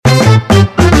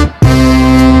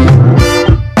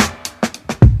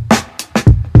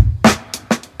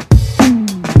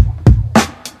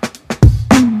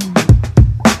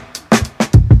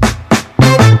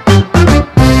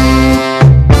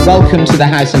Welcome to the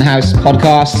House and House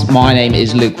podcast. My name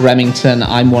is Luke Remington.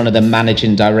 I'm one of the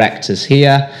managing directors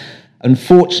here.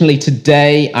 Unfortunately,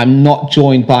 today I'm not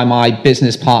joined by my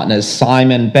business partners,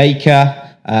 Simon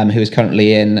Baker, who is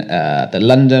currently in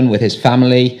London with his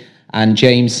family, and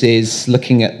James is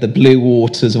looking at the blue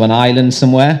waters of an island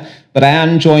somewhere. But I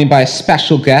am joined by a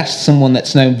special guest, someone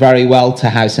that's known very well to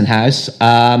House and House,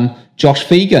 Josh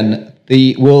Phegan,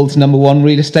 the world's #1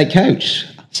 real estate coach.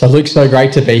 So Luke, so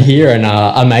great to be here, and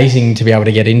amazing to be able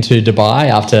to get into Dubai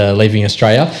after leaving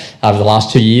Australia. Over the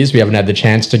last 2 years, we haven't had the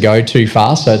chance to go too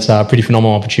far, so it's a pretty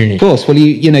phenomenal opportunity. Of course. Well,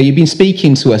 you've been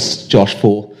speaking to us, Josh,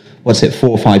 for 4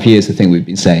 or 5 years, I think we've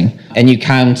been saying, and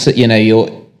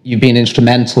you've been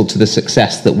instrumental to the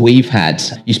success that we've had.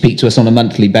 You speak to us on a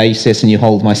monthly basis, and you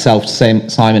hold myself,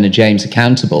 Simon, and James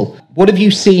accountable. What have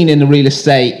you seen in the real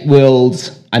estate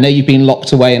world? I know you've been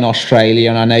locked away in Australia,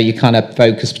 and I know you kind of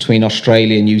focus between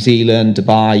Australia, New Zealand,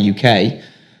 Dubai, UK.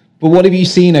 But what have you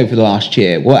seen over the last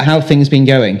year? How have things been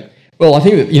going? Well, I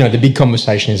think that, the big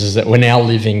conversation is that we're now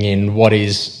living in what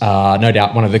is no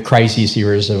doubt one of the craziest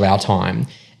eras of our time.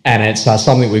 And it's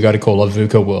something we've got to call a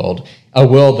VUCA world, a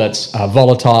world that's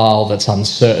volatile, that's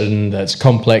uncertain, that's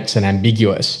complex and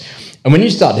ambiguous. And when you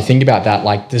start to think about that,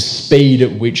 like the speed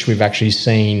at which we've actually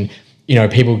seen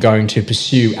people going to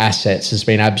pursue assets has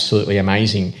been absolutely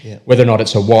amazing. Yeah. Whether or not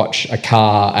it's a watch, a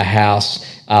car, a house,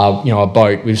 a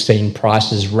boat, we've seen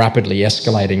prices rapidly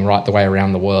escalating right the way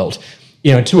around the world.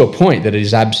 To a point that it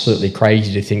is absolutely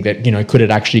crazy to think that, could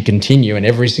it actually continue? And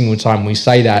every single time we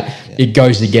say that, it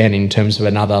goes again in terms of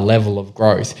another level of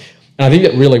growth. And I think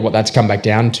that really what that's come back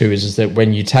down to is that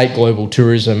when you take global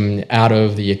tourism out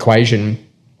of the equation,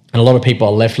 and a lot of people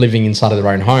are left living inside of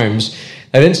their own homes,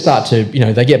 they then start to,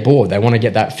 they get bored. They want to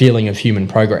get that feeling of human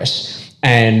progress.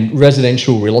 And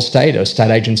residential real estate, a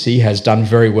state agency, has done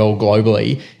very well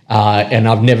globally. And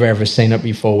I've never ever seen it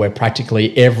before, where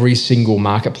practically every single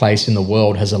marketplace in the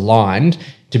world has aligned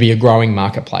to be a growing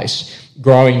marketplace.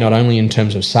 Growing not only in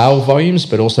terms of sale volumes,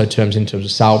 but also in terms of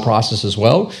sale prices as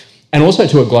well. And also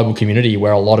to a global community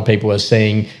where a lot of people are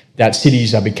seeing that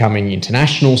cities are becoming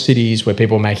international cities, where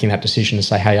people are making that decision to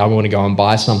say, hey, I want to go and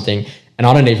buy something, and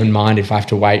I don't even mind if I have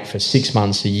to wait for 6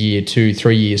 months, a year, 2,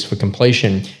 3 years for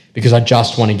completion, because I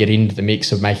just want to get into the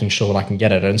mix of making sure that I can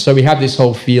get it. And so we have this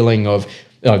whole feeling of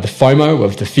the FOMO,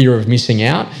 of the fear of missing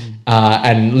out.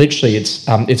 And literally it's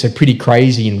a pretty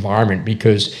crazy environment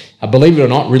because, believe it or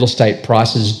not, real estate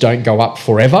prices don't go up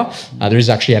forever. There is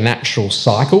actually a natural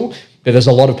cycle, but there's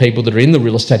a lot of people that are in the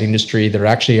real estate industry that are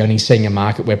actually only seeing a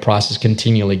market where prices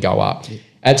continually go up.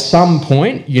 At some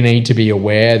point, you need to be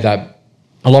aware that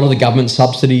a lot of the government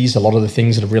subsidies, a lot of the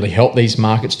things that have really helped these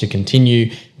markets to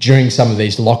continue during some of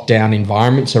these lockdown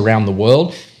environments around the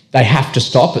world, they have to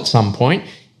stop at some point.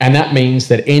 And that means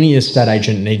that any estate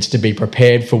agent needs to be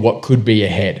prepared for what could be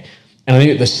ahead. And I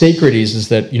think that the secret is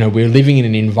that, we're living in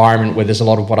an environment where there's a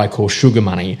lot of what I call sugar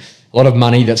money, a lot of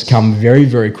money that's come very,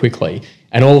 very quickly.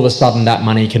 And all of a sudden that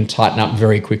money can tighten up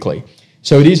very quickly.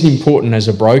 So it is important as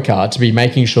a broker to be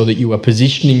making sure that you are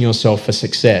positioning yourself for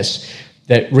success,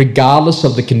 that regardless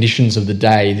of the conditions of the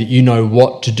day, that you know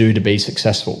what to do to be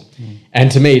successful. And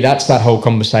to me, that's that whole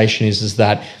conversation is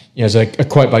that, there's a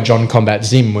quote by John Combat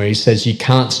Zim where he says, you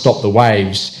can't stop the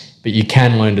waves, but you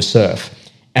can learn to surf.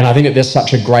 And I think that there's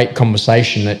such a great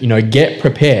conversation that, get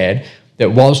prepared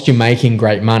that whilst you're making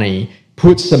great money,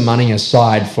 put some money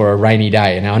aside for a rainy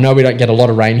day. Now, I know we don't get a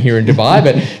lot of rain here in Dubai,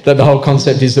 but the whole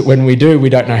concept is that when we do, we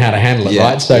don't know how to handle it,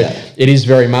 right? So it is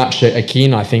very much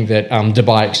akin. I think that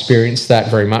Dubai experienced that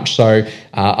very much so.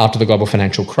 After the global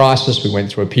financial crisis, we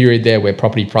went through a period there where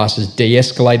property prices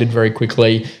de-escalated very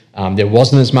quickly. There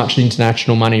wasn't as much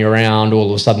international money around. All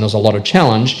of a sudden, there's a lot of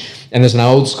challenge. And there's an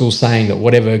old school saying that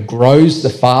whatever grows the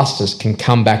fastest can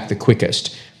come back the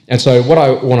quickest. And so what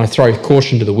I want to throw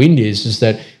caution to the wind is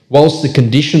that whilst the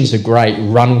conditions are great,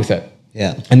 run with it.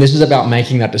 Yeah. And this is about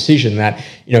making that decision that,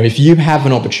 if you have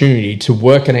an opportunity to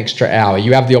work an extra hour,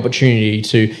 you have the opportunity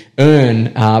to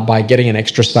earn by getting an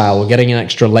extra sale or getting an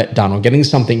extra let done or getting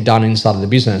something done inside of the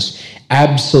business,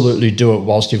 absolutely do it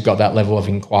whilst you've got that level of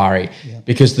inquiry. Yeah.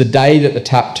 Because the day that the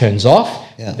tap turns off,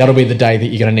 that'll be the day that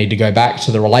you're going to need to go back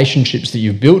to the relationships that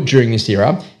you've built during this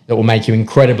era that will make you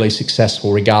incredibly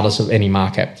successful regardless of any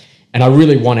market. And I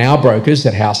really want our brokers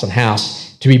at House and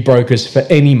House to be brokers for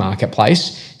any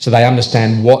marketplace so they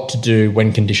understand what to do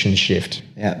when conditions shift.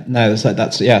 Yeah, no,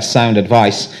 that's sound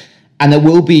advice. And there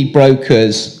will be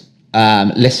brokers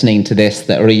listening to this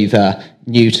that are either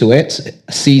new to it,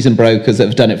 seasoned brokers that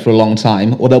have done it for a long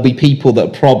time, or there'll be people that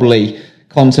are probably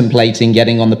contemplating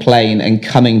getting on the plane and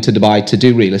coming to Dubai to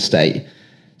do real estate.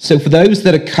 So for those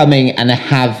that are coming and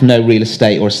have no real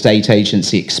estate or estate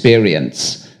agency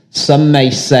experience, some may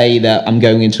say that I'm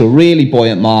going into a really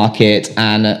buoyant market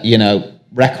and,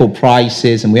 record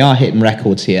prices, and we are hitting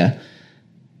records here.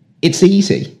 It's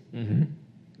easy,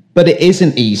 but it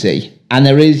isn't easy. And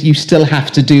you still have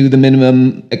to do the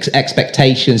minimum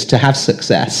expectations to have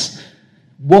success.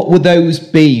 What would those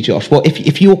be, Josh? Well,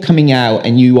 if you're coming out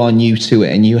and you are new to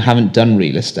it and you haven't done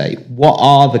real estate, what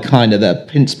are the kind of the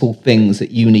principal things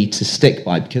that you need to stick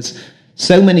by? Because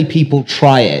so many people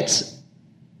try it,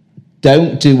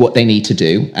 don't do what they need to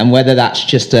do, and whether that's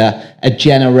just a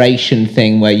generation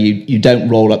thing where you don't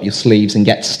roll up your sleeves and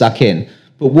get stuck in.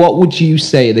 But what would you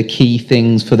say are the key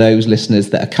things for those listeners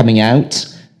that are coming out,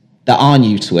 that are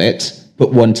new to it,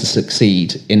 but want to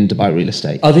succeed in Dubai real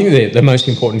estate? I think the most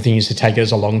important thing is to take it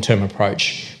as a long-term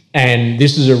approach. And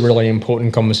this is a really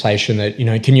important conversation that,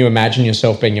 can you imagine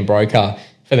yourself being a broker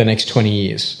for the next 20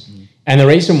 years? And the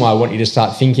reason why I want you to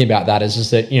start thinking about that is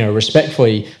that,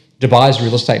 respectfully, Dubai's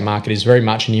real estate market is very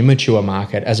much an immature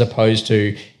market as opposed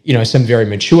to, some very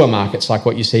mature markets like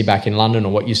what you see back in London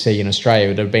or what you see in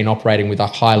Australia that have been operating with a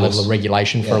high level of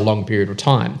regulation for a long period of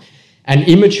time. And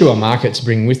immature markets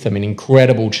bring with them an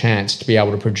incredible chance to be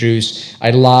able to produce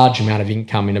a large amount of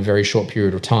income in a very short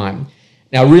period of time.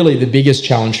 Now, really, the biggest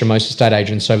challenge for most estate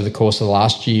agents over the course of the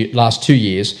last 2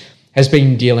 years has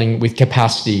been dealing with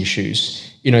capacity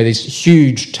issues. This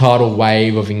huge tidal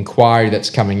wave of inquiry that's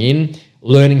coming in,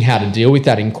 learning how to deal with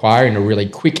that inquiry in a really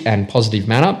quick and positive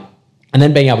manner, and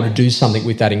then being able to do something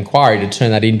with that inquiry to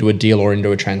turn that into a deal or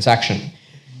into a transaction.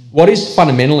 What is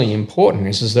fundamentally important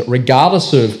is that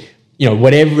regardless of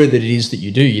whatever that it is that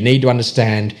you do, you need to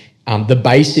understand the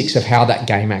basics of how that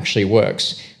game actually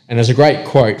works. And there's a great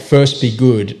quote, first be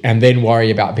good and then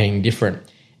worry about being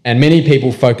different. And many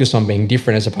people focus on being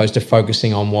different as opposed to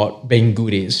focusing on what being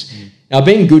good is. Now,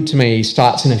 being good to me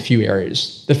starts in a few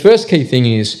areas. The first key thing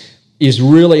is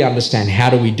really understand how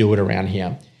do we do it around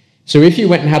here. So if you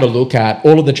went and had a look at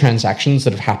all of the transactions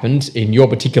that have happened in your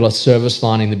particular service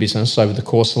line in the business over the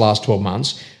course of the last 12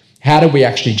 months, how do we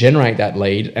actually generate that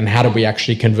lead and how do we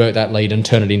actually convert that lead and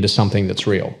turn it into something that's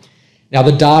real? Now,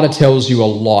 the data tells you a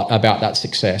lot about that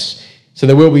success. So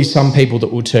there will be some people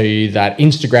that will tell you that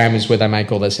Instagram is where they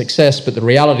make all their success, but the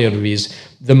reality of it is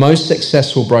the most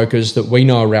successful brokers that we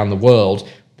know around the world,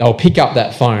 they'll pick up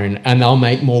that phone and they'll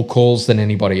make more calls than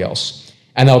anybody else.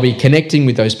 And they'll be connecting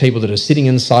with those people that are sitting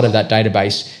inside of that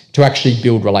database to actually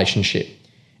build relationship.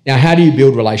 Now, how do you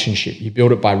build relationship? You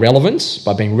build it by relevance,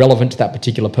 by being relevant to that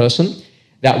particular person.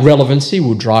 That relevancy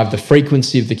will drive the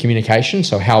frequency of the communication,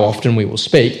 so how often we will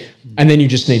speak, and then you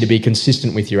just need to be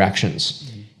consistent with your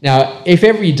actions. Now, if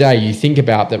every day you think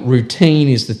about that routine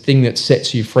is the thing that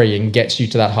sets you free and gets you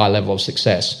to that high level of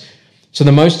success. So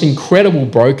the most incredible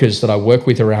brokers that I work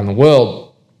with around the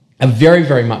world are very,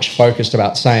 very much focused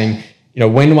about saying,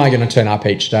 when am I going to turn up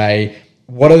each day?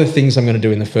 What are the things I'm going to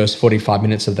do in the first 45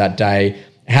 minutes of that day?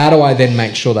 How do I then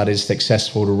make sure that is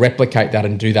successful to replicate that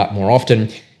and do that more often?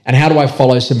 And how do I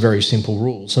follow some very simple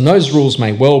rules? And those rules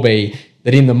may well be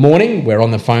that in the morning, we're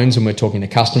on the phones and we're talking to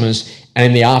customers, and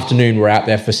in the afternoon, we're out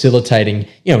there facilitating,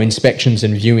 inspections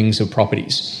and viewings of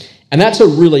properties. And that's a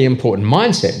really important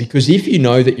mindset, because if you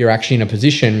know that you're actually in a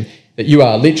position that you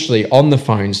are literally on the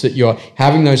phones, that you're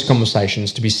having those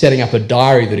conversations, to be setting up a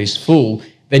diary that is full,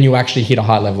 then you actually hit a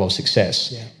high level of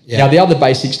success. Now, the other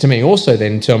basics to me also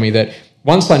then tell me that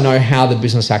once I know how the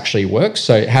business actually works,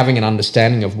 so having an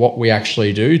understanding of what we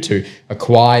actually do to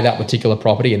acquire that particular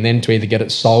property and then to either get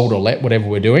it sold or let, whatever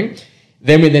we're doing,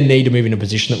 then we then need to move in a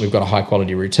position that we've got a high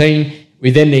quality routine. We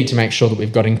then need to make sure that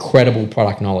we've got incredible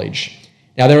product knowledge.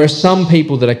 Now, there are some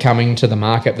people that are coming to the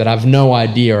market that have no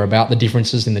idea about the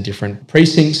differences in the different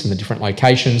precincts and the different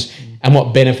locations and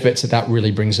what benefits that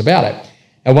really brings about it.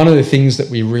 Now, one of the things that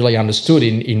we really understood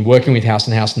in working with House &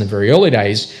 House in the very early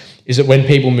days is that when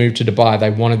people moved to Dubai,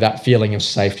 they wanted that feeling of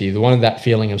safety, they wanted that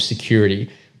feeling of security.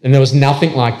 And there was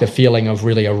nothing like the feeling of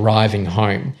really arriving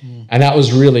home. And that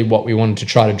was really what we wanted to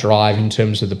try to drive in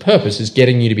terms of the purpose, is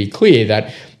getting you to be clear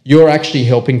that you're actually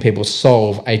helping people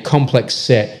solve a complex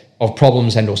set of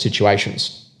problems and or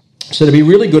situations. So to be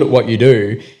really good at what you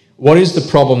do, what is the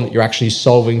problem that you're actually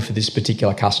solving for this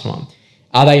particular customer?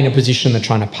 Are they in a position they're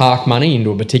trying to park money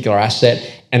into a particular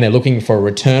asset and they're looking for a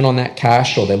return on that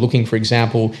cash, or they're looking, for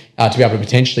example, to be able to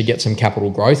potentially get some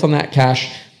capital growth on that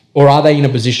cash? Or are they in a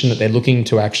position that they're looking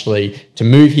to actually to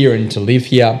move here and to live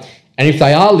here? And if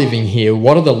they are living here,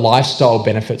 what are the lifestyle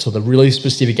benefits or the really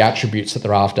specific attributes that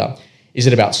they're after? Is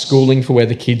it about schooling for where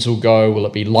the kids will go? Will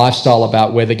it be lifestyle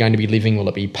about where they're going to be living? Will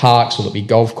it be parks? Will it be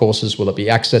golf courses? Will it be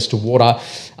access to water?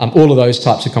 All of those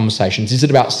types of conversations. Is it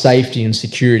about safety and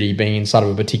security being inside of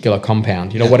a particular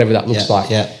compound? Whatever that looks like.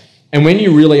 Yeah. And when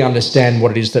you really understand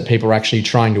what it is that people are actually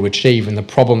trying to achieve and the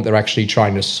problem they're actually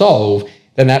trying to solve,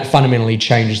 then that fundamentally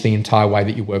changes the entire way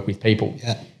that you work with people.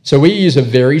 Yeah. So we use a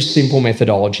very simple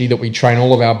methodology that we train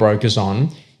all of our brokers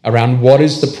on around what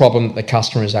is the problem that the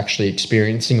customer is actually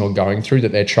experiencing or going through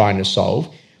that they're trying to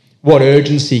solve, what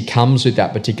urgency comes with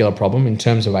that particular problem in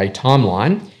terms of a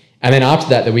timeline, and then after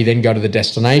that we then go to the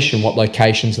destination, what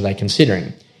locations are they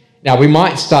considering. Now, we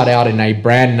might start out in a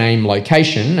brand name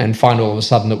location and find all of a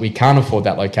sudden that we can't afford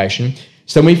that location.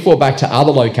 So then we fall back to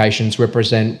other locations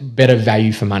represent better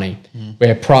value for money,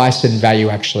 where price and value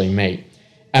actually meet.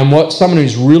 And what someone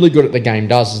who's really good at the game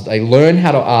does is they learn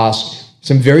how to ask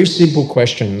some very simple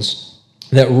questions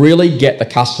that really get the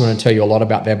customer to tell you a lot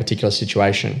about their particular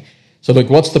situation. So look,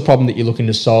 what's the problem that you're looking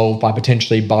to solve by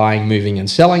potentially buying, moving and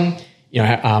selling?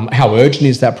 How urgent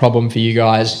is that problem for you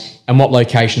guys? And what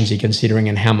locations are you considering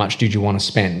and how much did you want to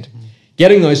spend?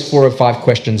 Getting those 4 or 5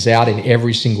 questions out in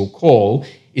every single call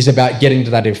is about getting to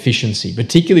that efficiency,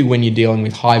 particularly when you're dealing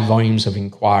with high volumes of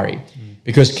inquiry.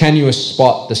 Because can you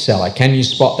spot the seller? Can you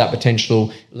spot that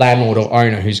potential landlord or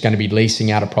owner who's going to be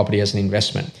leasing out a property as an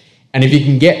investment? And if you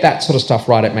can get that sort of stuff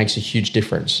right, it makes a huge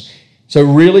difference. So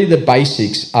really the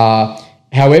basics are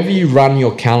however you run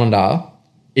your calendar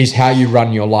is how you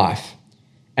run your life.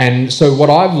 And so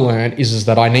what I've learned is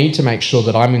that I need to make sure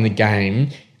that I'm in the game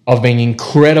of being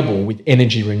incredible with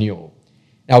energy renewal.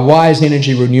 Now, why is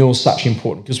energy renewal such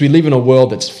important? Because we live in a world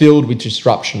that's filled with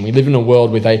disruption. We live in a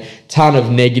world with a ton of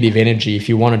negative energy. If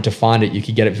you wanted to find it, you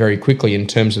could get it very quickly in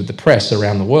terms of the press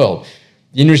around the world.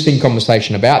 The interesting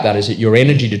conversation about that is that your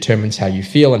energy determines how you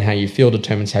feel and how you feel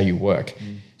determines how you work.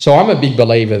 So I'm a big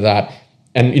believer that,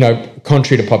 and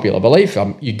contrary to popular belief,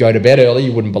 you go to bed early,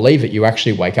 you wouldn't believe it, you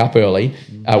actually wake up early,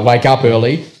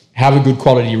 have a good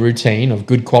quality routine of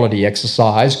good quality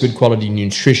exercise, good quality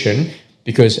nutrition,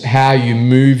 because how you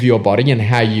move your body and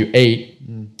how you eat,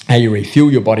 how you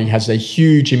refuel your body has a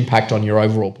huge impact on your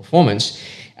overall performance.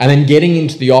 And then getting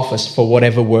into the office for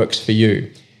whatever works for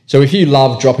you. So if you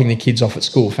love dropping the kids off at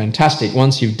school, fantastic.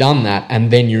 Once you've done that and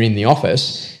then you're in the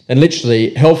office, then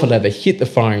literally hell for leather, hit the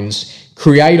phones,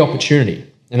 create opportunity.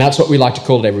 And that's what we like to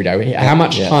call it every day. How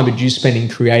much time did you spend in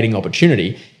creating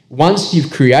opportunity? Once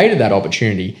you've created that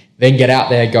opportunity, then get out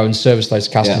there, go and service those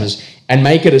customers and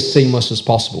make it as seamless as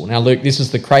possible. Now, Luke, this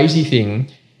is the crazy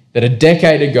thing that a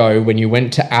decade ago when you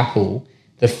went to Apple,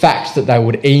 the fact that they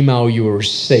would email you a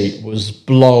receipt was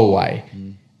blow away.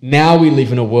 Now we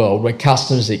live in a world where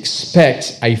customers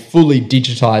expect a fully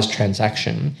digitized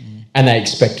transaction and they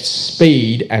expect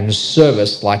speed and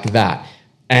service like that.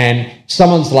 And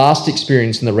someone's last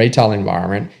experience in the retail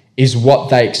environment is what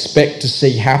they expect to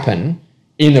see happen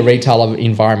in the retail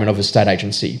environment of a state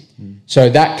agency. So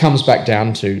that comes back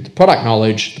down to the product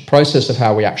knowledge, the process of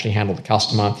how we actually handle the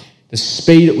customer, the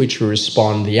speed at which we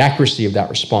respond, the accuracy of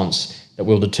that response that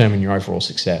will determine your overall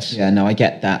success. Yeah, no, I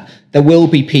get that. There will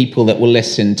be people that will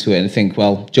listen to it and think,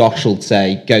 well, Josh will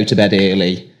say, go to bed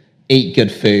early, eat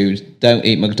good food, don't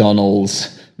eat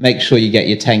McDonald's, make sure you get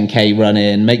your 10K run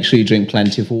in, make sure you drink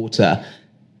plenty of water.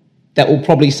 That will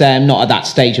probably say, I'm not at that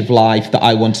stage of life that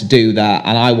I want to do that,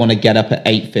 and I want to get up at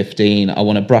 8:15, I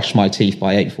want to brush my teeth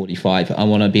by 8:45, I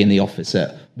want to be in the office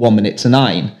at 1 minute to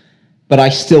 9, but I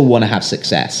still want to have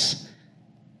success.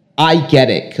 I get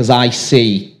it, because I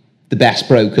see the best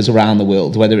brokers around the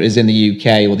world, whether it is in the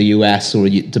UK or the US or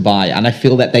Dubai, and I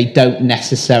feel that they don't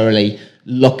necessarily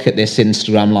look at this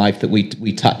Instagram life that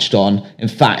we touched on. In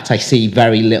fact, I see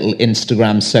very little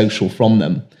Instagram social from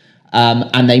them.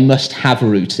 And they must have a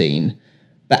routine.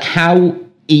 But how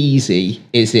easy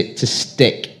is it to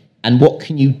stick, and what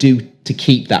can you do to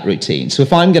keep that routine? So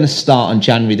if I'm going to start on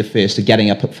January the 1st of getting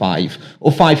up at 5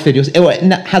 or 5:30, or it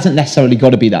hasn't necessarily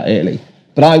got to be that early,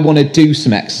 but I want to do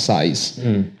some exercise,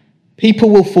 people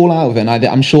will fall out of it. And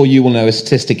I'm sure you will know a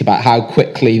statistic about how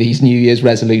quickly these New Year's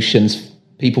resolutions,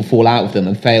 people fall out of them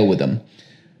and fail with them.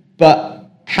 But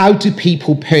how do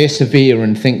people persevere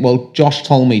and think, well, Josh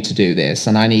told me to do this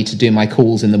and I need to do my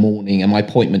calls in the morning and my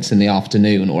appointments in the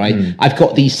afternoon, or I've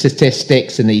got these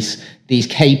statistics and these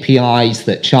KPIs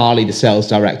that Charlie, the sales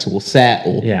director, will set,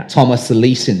 or Thomas, the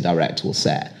leasing director, will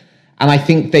set. And I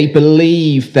think they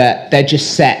believe that they're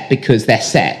just set because they're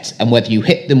set, and whether you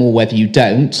hit them or whether you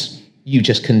don't, you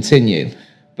just continue.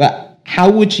 But how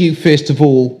would you, first of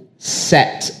all,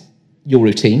 set your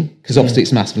routine? Because obviously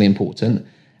it's massively important.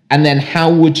 And then how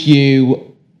would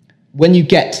you, when you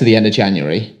get to the end of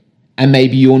January and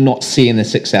maybe you're not seeing the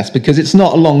success, because it's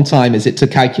not a long time, is it, to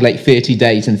calculate 30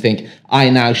 days and think, I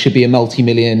now should be a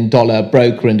multi-million-dollar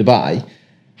broker in Dubai.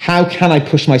 How can I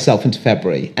push myself into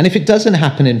February? And if it doesn't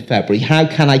happen in February, how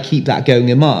can I keep that going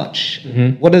in March?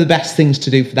 What are the best things to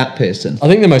do for that person? I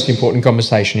think the most important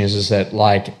conversation is that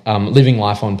living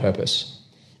life on purpose.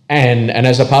 And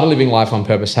as a part of living life on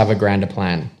purpose, have a grander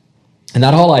plan. And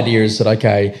that whole idea is that,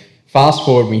 okay, fast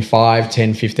forward me 5,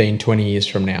 10, 15, 20 years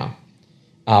from now.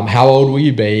 How old will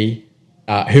you be?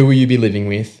 Who will you be living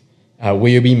with? Will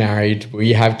you be married? Will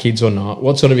you have kids or not?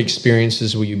 What sort of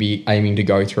experiences will you be aiming to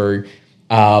go through?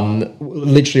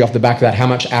 Literally off the back of that, how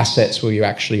much assets will you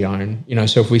actually own?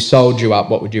 So if we sold you up,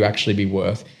 what would you actually be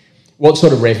worth? What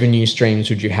sort of revenue streams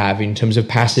would you have in terms of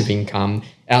passive income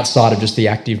outside of just the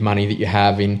active money that you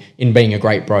have in being a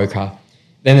great broker?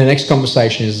 Then the next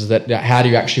conversation is that how do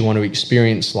you actually want to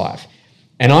experience life?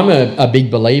 And I'm a big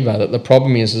believer that the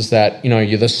problem is that,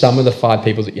 you're the sum of the 5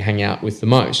 people that you hang out with the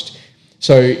most.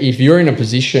 So if you're in a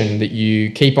position that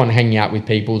you keep on hanging out with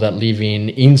people that live in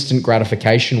instant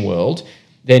gratification world,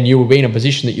 then you will be in a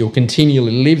position that you'll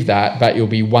continually live that, but you'll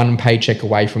be one paycheck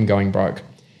away from going broke.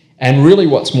 And really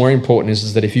what's more important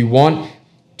is that if you want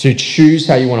to choose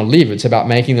how you want to live, it's about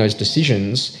making those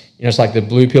decisions. It's like the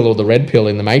blue pill or the red pill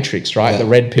in the Matrix, right? Yeah. The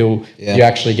red pill, you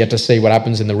actually get to see what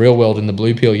happens in the real world. In the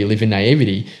blue pill, you live in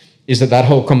naivety. Is that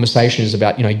whole conversation is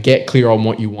about, get clear on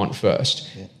what you want first.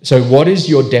 Yeah. So what is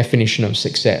your definition of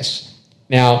success?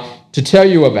 Now, to tell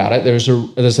you about it,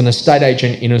 there's an estate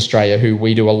agent in Australia who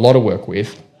we do a lot of work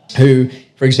with, who,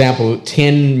 for example,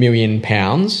 £10 million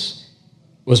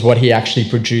was what he actually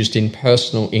produced in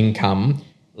personal income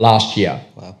last year.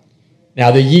 Wow. Now,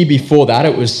 the year before that,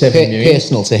 it was 7 million.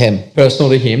 Personal to him. Personal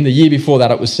to him. The year before that,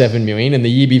 it was 7 million. And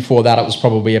the year before that, it was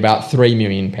probably about £3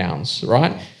 million,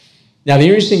 right? Now, the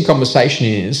interesting conversation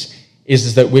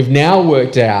is that we've now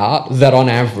worked out that on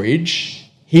average,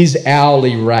 his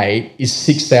hourly rate is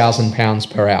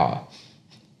 £6,000 per hour.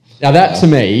 Now, that to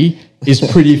me is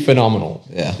pretty phenomenal.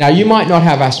 Yeah. Now, you might not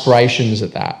have aspirations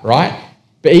at that, right?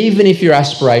 But even if your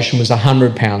aspiration was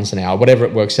 £100 an hour, whatever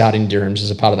it works out in dirhams as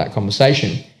a part of that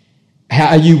conversation, how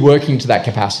are you working to that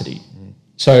capacity?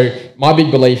 So my big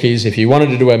belief is if you wanted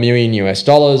to do $1 million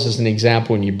as an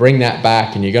example, and you bring that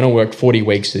back and you're going to work 40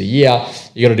 weeks of the year,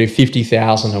 you got to do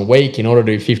 50,000 a week. In order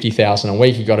to do 50,000 a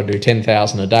week, you got to do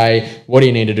 10,000 a day. What do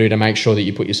you need to do to make sure that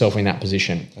you put yourself in that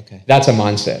position? Okay. That's a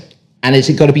mindset. And has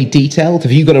it got to be detailed?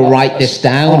 Have you got to write this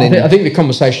down? I think the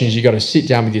conversation is you got to sit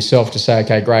down with yourself to say,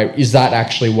 okay, great, is that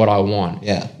actually what I want?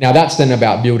 Yeah. Now, that's then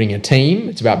about building a team.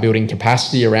 It's about building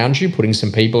capacity around you, putting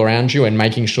some people around you and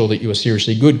making sure that you are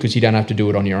seriously good because you don't have to do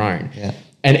it on your own. Yeah.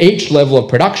 And each level of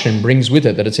production brings with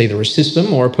it that it's either a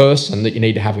system or a person that you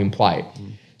need to have in play.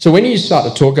 So when you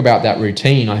start to talk about that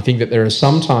routine, I think that there are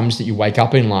some times that you wake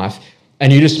up in life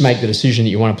and you just make the decision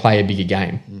that you want to play a bigger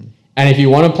game. And if you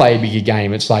want to play a bigger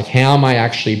game, it's like, how am I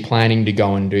actually planning to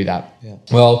go and do that? Yeah.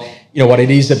 Well, what it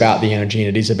is about the energy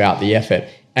and it is about the effort.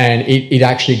 And it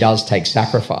actually does take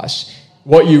sacrifice.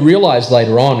 What you realize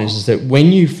later on is that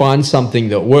when you find something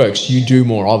that works, you do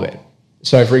more of it.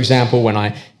 So, for example, when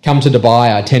I come to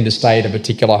Dubai, I tend to stay at a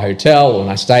particular hotel, and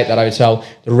I stay at that hotel.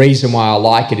 The reason why I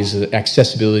like it is the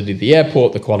accessibility to the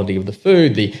airport, the quality of the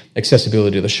food, the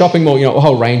accessibility to the shopping mall, a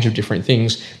whole range of different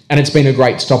things. And it's been a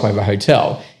great stopover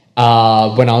hotel.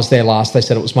 When I was there last, they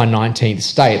said it was my 19th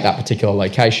stay at that particular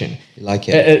location. You like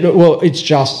it?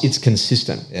 It's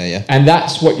consistent. Yeah. And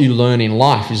that's what you learn in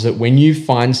life, is that when you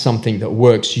find something that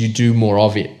works, you do more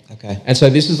of it. Okay. And so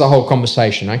this is the whole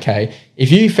conversation. Okay, if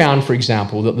you found, for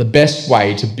example, that the best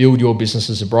way to build your business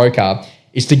as a broker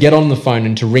is to get on the phone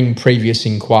and to ring previous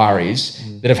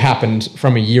inquiries that have happened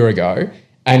from a year ago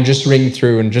and just ring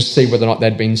through and just see whether or not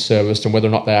they'd been serviced and whether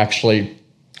or not they actually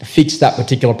fix that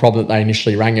particular problem that they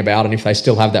initially rang about, and if they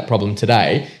still have that problem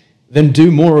today, then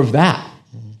do more of that.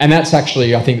 And that's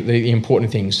actually, I think, the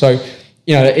important thing. So,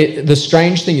 the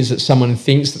strange thing is that someone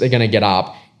thinks that they're going to get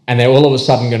up and they're all of a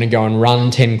sudden going to go and run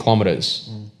 10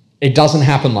 kilometers. It doesn't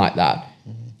happen like that.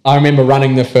 I remember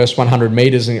running the first 100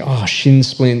 meters and, shin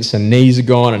splints and knees are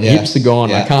gone and hips are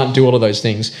gone. I can't do all of those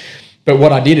things. But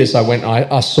what I did is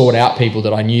I sought out people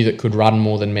that I knew that could run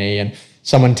more than me, and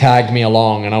someone tagged me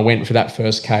along and I went for that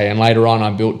first K, and later on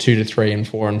I built 2 to 3 and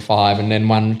 4 and 5, and then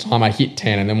one time I hit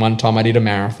 10, and then one time I did a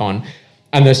marathon.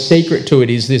 And the secret to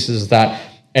it is that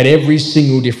at every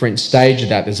single different stage of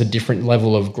that, there's a different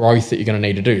level of growth that you're going to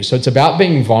need to do. So it's about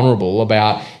being vulnerable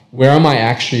about where am I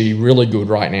actually really good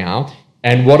right now,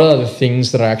 and what are the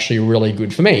things that are actually really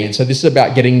good for me. And so this is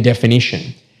about getting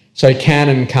definition. So can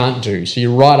and can't do. So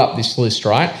you write up this list,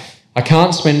 right? I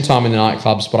can't spend time in the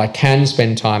nightclubs, but I can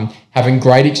spend time having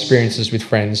great experiences with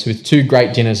friends, with 2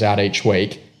 great dinners out each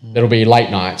week. That'll be late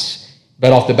nights.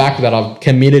 But off the back of that, I've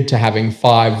committed to having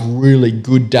 5 really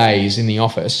good days in the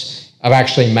office of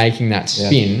actually making that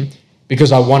spin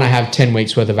because I want to have 10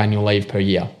 weeks worth of annual leave per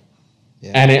year.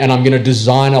 Yeah. And I'm going to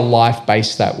design a life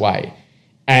based that way.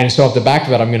 And so off the back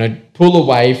of it, I'm going to pull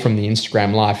away from the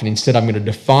Instagram life and instead I'm going to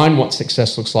define what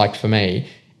success looks like for me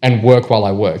and work while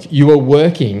I work. You are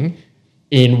working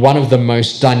in one of the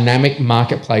most dynamic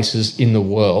marketplaces in the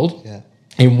world,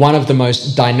 in one of the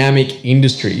most dynamic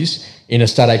industries in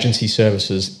estate agency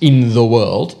services in the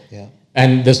world. Yeah.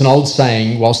 And there's an old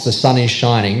saying, whilst the sun is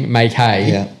shining, make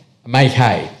hay, make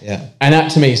hay. Yeah. And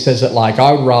that to me says that like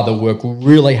I would rather work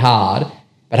really hard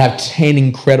but have 10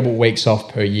 incredible weeks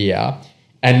off per year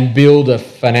and build a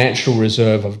financial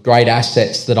reserve of great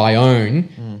assets that I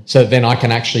own so that then I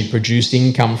can actually produce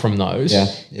income from those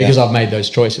because I've made those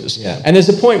choices. Yeah. And there's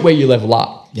a point where you level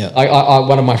up. Yeah. I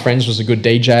one of my friends was a good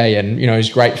DJ and, you know, he's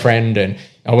a great friend and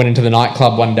I went into the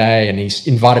nightclub one day and he's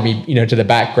invited me, you know, to the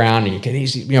background and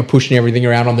he's, you know, pushing everything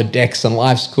around on the decks and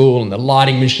life's cool and the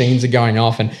lighting machines are going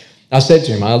off. And I said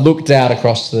to him, I looked out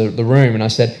across the room and I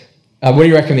said, what do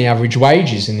you reckon the average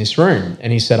wage is in this room?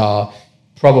 And he said,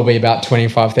 probably about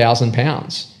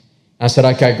 £25,000. I said,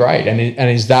 okay, great. And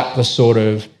is that the sort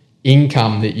of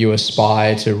income that you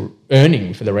aspire to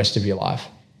earning for the rest of your life?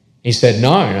 He said,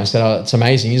 no. And I said, it's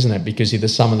amazing, isn't it? Because you're the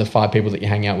sum of the 5 people that you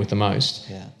hang out with the most.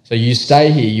 Yeah. So you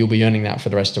stay here, you'll be earning that for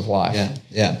the rest of life. Yeah.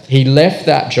 Yeah. He left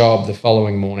that job the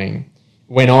following morning,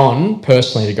 went on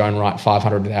personally to go and write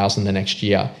 $500,000 the next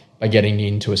year by getting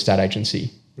into a estate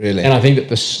agency. Really? And I think that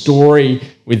the story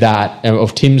with that,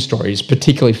 of Tim's story, is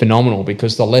particularly phenomenal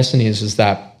because the lesson is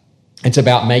that it's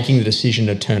about making the decision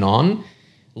to turn on.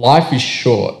 Life is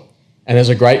short. And there's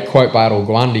a great quote by Adol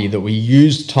Gawande that we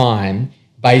use time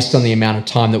based on the amount of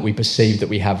time that we perceive that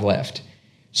we have left.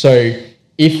 So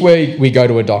if we go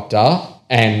to a doctor,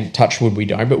 and touch wood we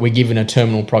don't, but we're given a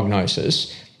terminal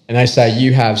prognosis, and they say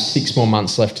you have 6 more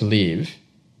months left to live,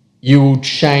 you will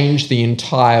change the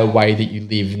entire way that you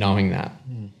live knowing that.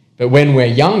 But when we're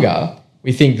younger,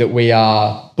 we think that we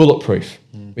are bulletproof.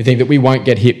 We think that we won't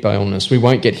get hit by illness. We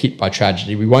won't get hit by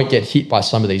tragedy. We won't get hit by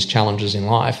some of these challenges in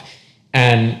life.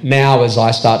 And now as I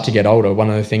start to get older,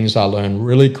 one of the things I learn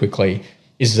really quickly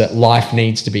is that life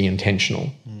needs to be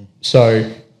intentional.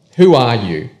 So who are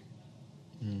you?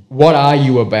 What are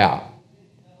you about?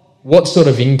 What sort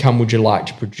of income would you like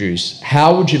to produce?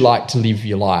 How would you like to live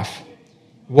your life?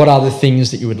 What are the things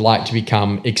that you would like to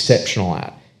become exceptional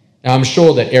at? Now, I'm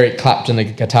sure that Eric Clapton, the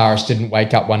guitarist, didn't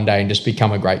wake up one day and just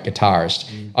become a great guitarist.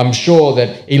 I'm sure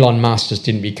that Elon Musk just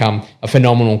didn't become a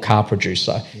phenomenal car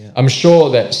producer. Yeah. I'm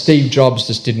sure that Steve Jobs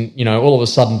just didn't, you know, all of a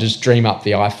sudden just dream up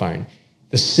the iPhone.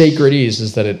 The secret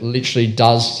is that it literally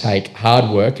does take hard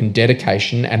work and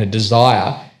dedication and a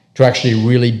desire to actually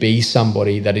really be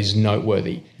somebody that is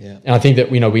noteworthy. Yeah. And I think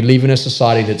that, you know, we live in a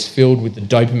society that's filled with the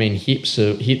dopamine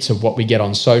hits of what we get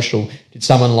on social. Did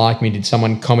someone like me? Did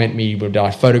someone comment me? Did I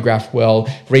photograph well?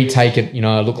 Retake it, you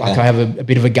know, I look like I have a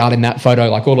bit of a gut in that photo,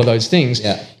 like all of those things.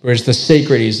 Yeah. Whereas the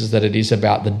secret is that it is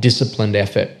about the disciplined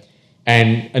effort.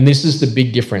 And this is the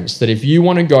big difference, that if you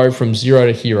want to go from zero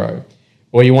to hero,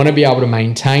 or you want to be able to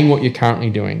maintain what you're currently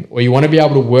doing, or you want to be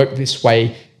able to work this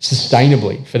way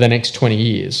sustainably for the next 20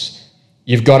 years,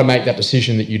 you've got to make that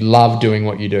decision that you love doing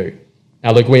what you do.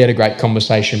 Now, look, we had a great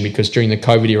conversation because during the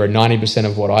COVID era, 90%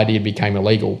 of what I did became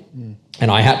illegal.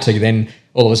 And I had to then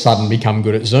all of a sudden become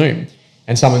good at Zoom.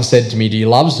 And someone said to me, do you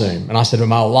love Zoom? And I said to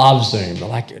them, I love Zoom. They're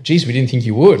like, geez, we didn't think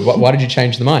you would. Why did you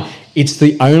change the mind? It's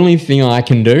the only thing I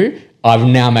can do. I've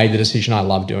now made the decision I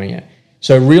love doing it.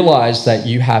 So realize that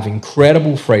you have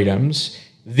incredible freedoms.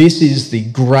 This is the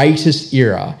greatest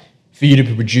era for you to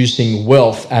be producing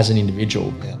wealth as an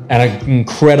individual, and an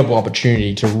incredible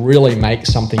opportunity to really make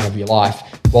something of your life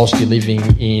whilst you're living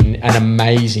in an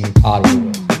amazing part of the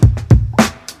world.